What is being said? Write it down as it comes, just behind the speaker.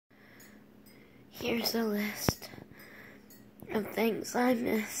Here's a list of things I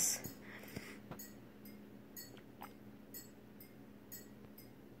miss.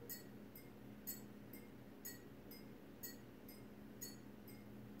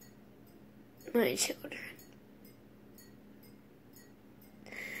 My children.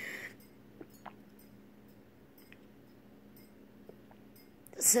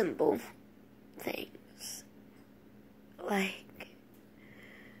 Simple things like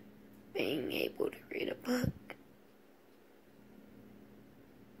being able to read a book.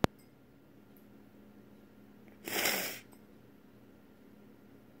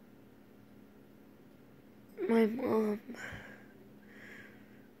 My mom.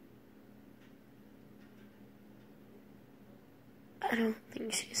 I don't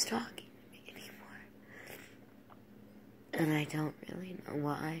think she's talking to me anymore. And I don't really know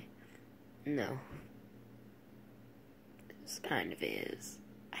why. No. This kind of is,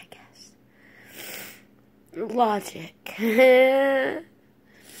 I guess. Logic.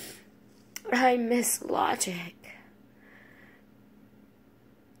 I miss logic.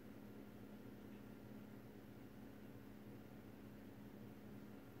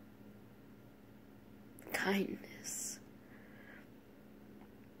 Kindness.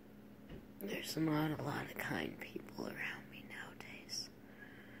 There's not a lot of kind people around me nowadays.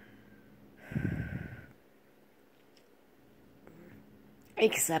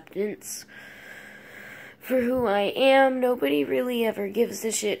 Acceptance for who I am. Nobody really ever gives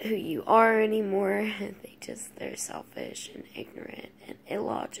a shit who you are anymore. They're selfish and ignorant and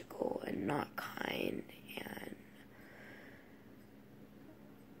illogical and not kind. And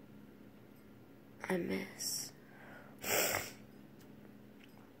I miss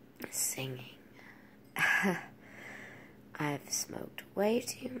singing. I've smoked way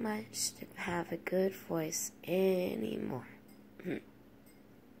too much to have a good voice anymore.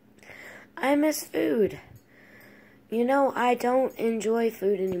 I miss food. You know, I don't enjoy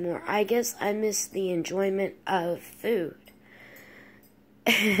food anymore. I guess I miss the enjoyment of food.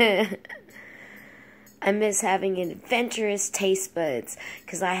 I miss having adventurous taste buds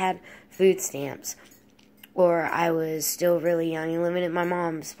because I had food stamps. Or I was still really young and living at my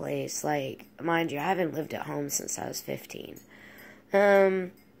mom's place. Like, mind you, I haven't lived at home since I was 15. Yeah,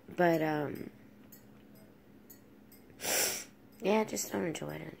 I just don't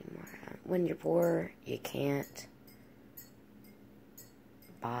enjoy it anymore. When you're poor, you can't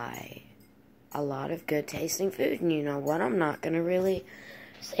buy a lot of good tasting food. And you know what? I'm not going to really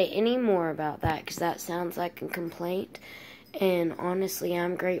say any more about that because that sounds like a complaint. And honestly,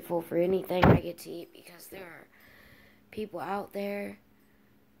 I'm grateful for anything I get to eat because there are people out there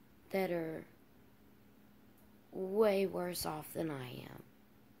that are way worse off than I am.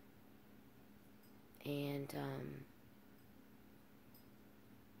 And,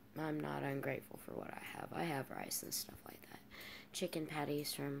 I'm not ungrateful for what I have. I have rice and stuff like that. Chicken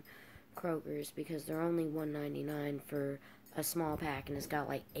patties from Kroger's because they're only $1.99 for a small pack and it's got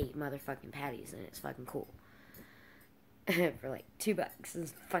like 8 motherfucking patties and it's fucking cool. For like $2.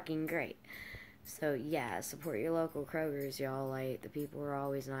 It's fucking great. So yeah, support your local Kroger's, y'all. Like, the people are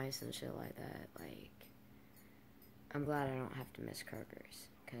always nice and shit like that. Like, I'm glad I don't have to miss Kroger's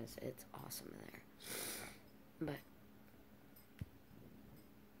because it's awesome there. But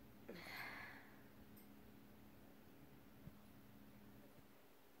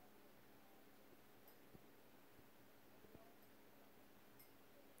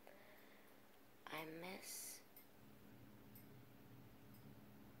I miss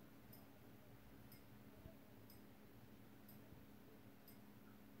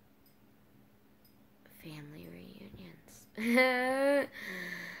family reunions.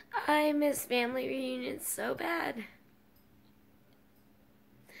 I miss family reunions so bad.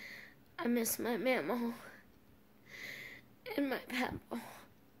 I miss my mama and my papa.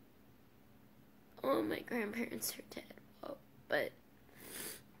 All my grandparents are dead. Oh, but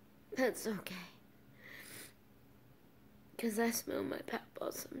that's okay. Because I smell my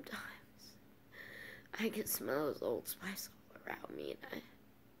papa sometimes. I can smell his Old Spice all around me. And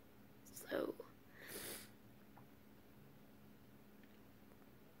I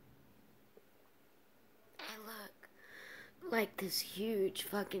look like this huge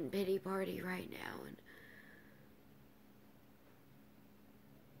fucking pity party right now. And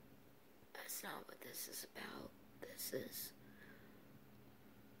that's not what this is about. This is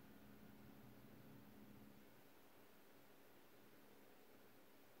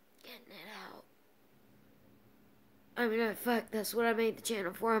getting it out. I mean, fuck, that's what I made the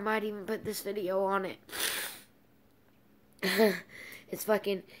channel for. I might even put this video on it. It's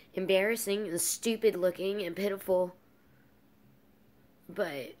fucking embarrassing and stupid looking and pitiful.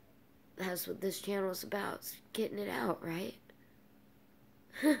 But that's what this channel is about, getting it out, right?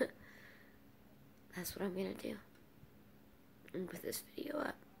 That's what I'm gonna do. And put this video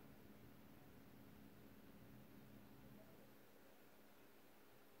up.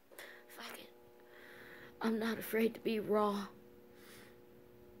 Fuck it. I'm not afraid to be raw.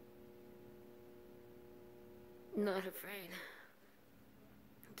 Not afraid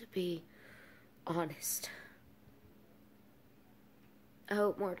to be honest. I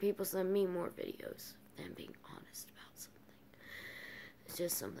hope more people send me more videos than being honest about something. It's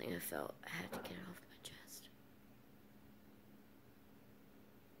just something I felt I had to get it off my chest.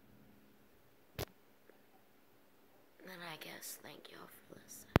 And I guess thank y'all for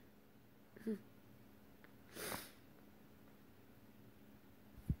listening.